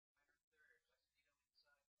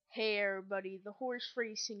Hey everybody, the Horse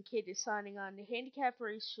Racing Kid is signing on the handicap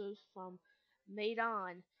races from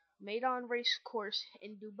Meydan. Meydan Race Course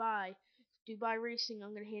in Dubai. Dubai Racing,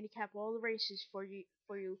 I'm going to handicap all the races for you,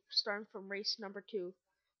 starting from race number 2.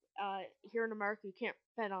 Here in America, you can't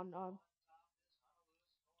bet on I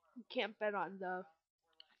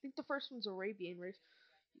think the first one's Arabian race.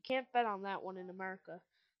 You can't bet on that one in America.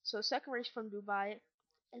 So second race from Dubai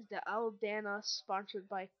is the Al Dana, sponsored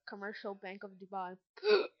by Commercial Bank of Dubai.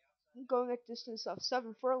 Going at distance of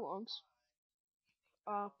 7 furlongs.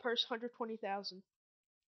 Purse 120,000.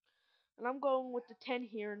 And I'm going with the 10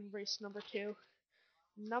 here in race number 2.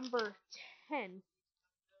 Number 10,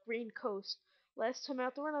 Green Coast. Last time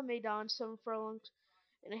out, the run on Meydan, 7 furlongs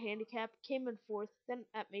in a handicap, came in 4th. Then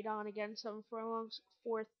at Meydan again, 7 furlongs,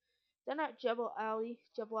 4th. Then at Jebel Ali,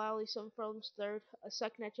 7 furlongs, 3rd. A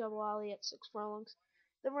second at Jebel Ali at 6 furlongs.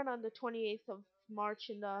 Then run on the 28th of March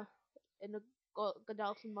in the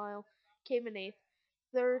Godolphin Mile, came in 8th.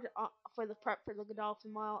 Third for the prep for the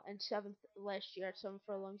Godolphin Mile, and 7th last year at 7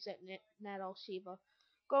 furlongs at Nat Al Shiva.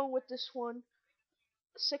 Going with this one,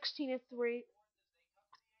 16-3,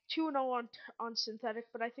 2-0 on synthetic,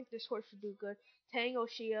 but I think this horse should do good. Tango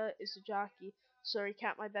Shia is the jockey. So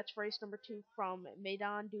recap my bets for race number 2 from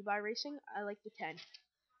Meydan Dubai Racing. I like the 10.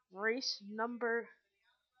 Race number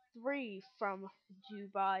 3 from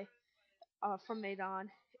Dubai, from Meydan,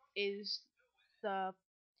 is the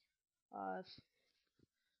uh,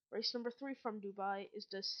 race number 3 from Dubai is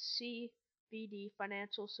the CBD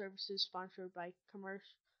Financial Services, sponsored by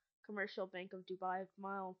Commercial Bank of Dubai,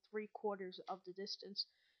 mile 3/4 of the distance.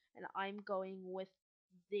 And I'm going with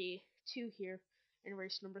the 2 here in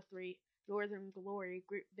race number 3, Northern Glory,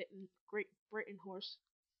 Great Britain horse.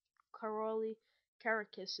 Caroli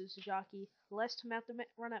Caracas is the jockey. Last time out the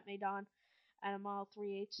run at Meydan at a mile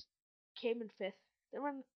 3/8, came in 5th. Then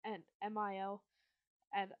run at MIL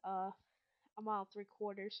at a mile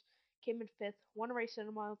 3/4, came in 5th. One race at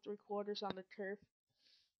a mile 3/4 on the turf,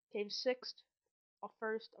 came 6th, a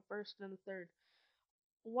first, and a third.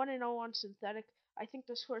 1-0 on synthetic. I think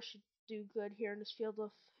this horse should do good here in this field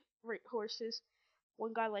of horses.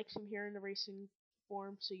 One guy likes him here in the racing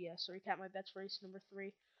form, so yeah. So recap my bets for race number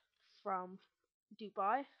 3 from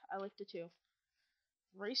Dubai. I like the 2.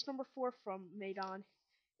 Race number 4 from Meydan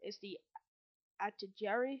is the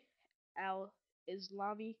Attajari Al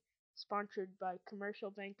Islami, sponsored by Commercial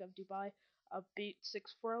Bank of Dubai. A beat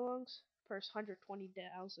 6 furlongs, purse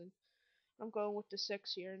 120,000. I'm going with the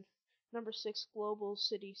 6 here. Number 6, Global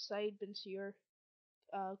City, Said Bin Sur,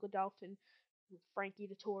 Godolphin, Frankie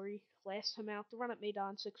Dettori. Last time out, the run at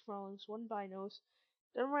Meydan, 6 furlongs, 1 by nose.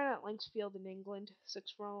 Then ran at Linksfield in England,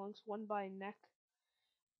 6 furlongs, 1 by neck.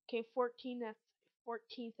 Came 14th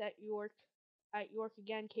at York. At York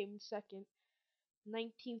again, came second.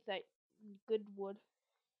 19th at Goodwood.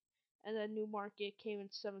 And then Newmarket came in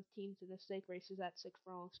 17th in the stake races at 6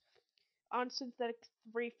 furlongs. On synthetic,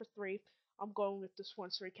 3 for 3. I'm going with this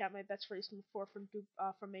one. So recap my bets for race number 4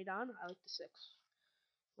 from Meydan. I like the 6.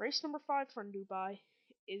 Race number 5 from Dubai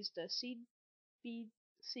is the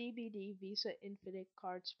CBD Visa Infinite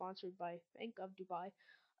card, sponsored by Bank of Dubai.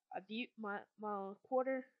 A butte mile and a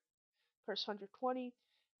quarter, purse 120.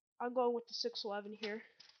 I'm going with the 611 here.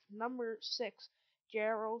 Number 6,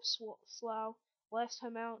 Jarrow Slough. Last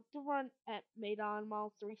time out, the run at Meydan,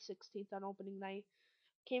 mile 3/16 on opening night.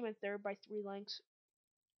 Came in 3rd by 3 lengths.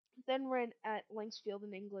 Then ran at Linksfield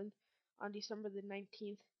in England on December the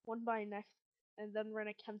 19th, 1 by a neck, and then ran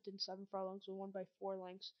at Kempton 7 furlongs and 1 by 4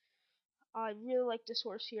 lengths. I really like this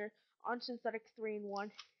horse here on synthetic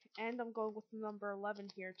 3-1, and I'm going with number 11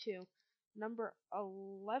 here too. Number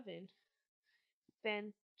 11,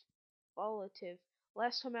 Van Volative.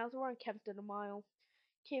 Last time out, the run Kempton a mile,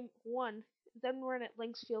 came 1, then ran at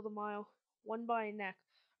Linksfield a mile, 1 by a neck.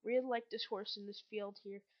 Really like this horse in this field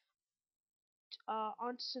here.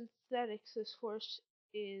 On synthetics, this horse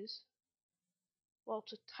is, well,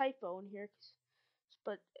 it's a typo in here,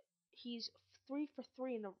 but he's 3 for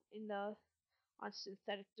 3 in the on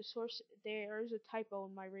synthetic. This horse, there is a typo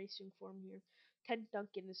in my racing form here. Ted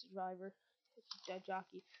Duncan is the driver,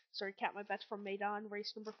 jockey. So recap my bets from Meydan.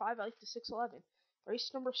 Race number 5, I like the 611.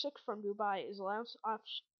 Race number 6 from Dubai is allowance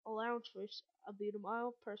race, a beat a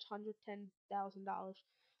mile, purse $110,000.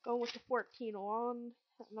 Going with the 14 on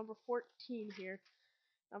number 14 here.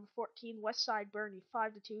 Number 14, Westside Bernie,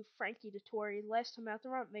 5-2. Frankie Dettori. Last time out, the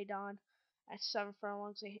run at Meydan at 7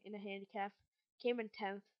 furlongs in a handicap. Came in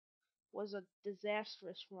 10th. Was a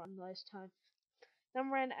disastrous run last time.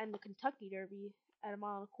 Then ran in the Kentucky Derby at a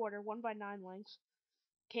mile and a quarter, 1 by 9 lengths.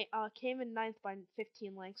 Came in 9th by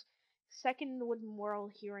 15 lengths. Second in the Wooden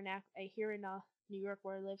World here in New York,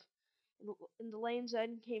 where I live. In the Lane's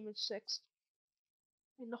End came in sixth.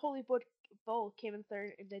 And the Holy Bull came in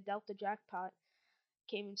third. And the Delta Jackpot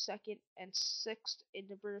came in second and sixth in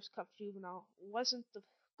the Brewers Cup Juvenile. Wasn't the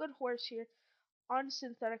good horse here. On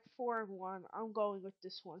synthetic 4-1, I'm going with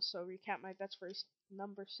this one. So recap my bets for race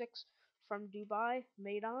number 6 from Dubai,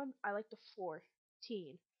 Meydan. I like the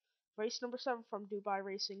 14. Race number 7 from Dubai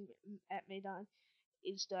Racing at Meydan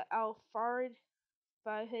is the Al Farid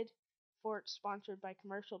Fahid Fort, sponsored by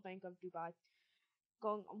Commercial Bank of Dubai.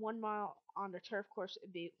 Going 1 mile on the turf course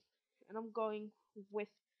in Butte. And I'm going with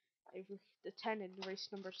the 10 in race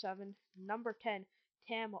number 7. Number 10,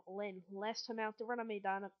 Tam Lin. Last time out, the run I made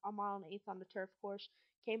on a mile and eighth on the turf course.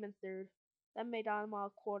 Came in third. Then made on a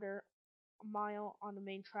mile quarter, a mile on the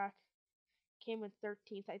main track. Came in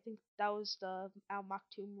 13th. I think that was the Al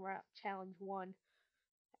Maktoum Challenge 1.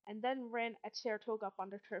 And then ran at Saratoga up on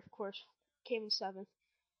the turf course. Came in 7th.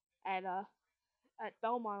 At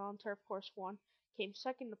Belmont on turf course 1. Came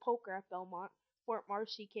second to Poker at Belmont. Fort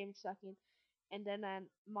Marcy came second. And then at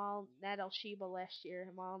Mile Nat El Sheba last year,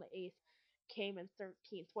 mile in the eighth, came in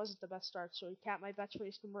 13th. Wasn't the best start, so we count my bets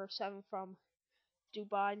race number 7 from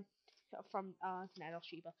Dubai, from Nat El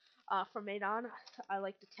Sheba. From Meydan, I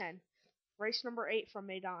like the 10. Race number 8 from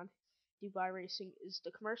Meydan, Dubai Racing, is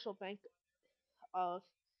the Commercial Bank of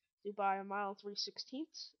Dubai, a mile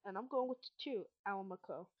 3/16, and I'm going with the 2,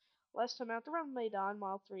 Almaco. Last time out, the run Meydan,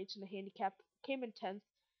 mile 3, it's in the handicap, came in 10th.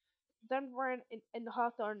 Then ran in the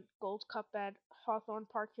Hawthorne Gold Cup at Hawthorne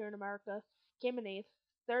Park here in America. Came in 8th.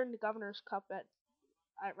 Third in the Governor's Cup at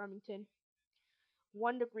Remington.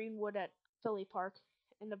 Won the Greenwood at Philly Park.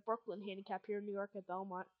 In the Brooklyn Handicap here in New York at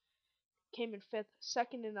Belmont. Came in 5th.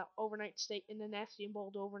 Second in the overnight stake in the Nasty and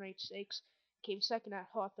Bold overnight stakes. Came second at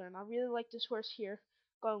Hawthorne. I really like this horse here.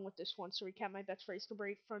 Going with this one. So recap my bets for race number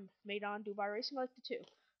 8 from Meydan Dubai Racing. I like the 2.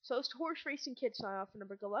 So it's the Horse Racing Kid sign off for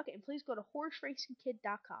number. Good luck, and please go to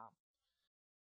horseracingkid.com.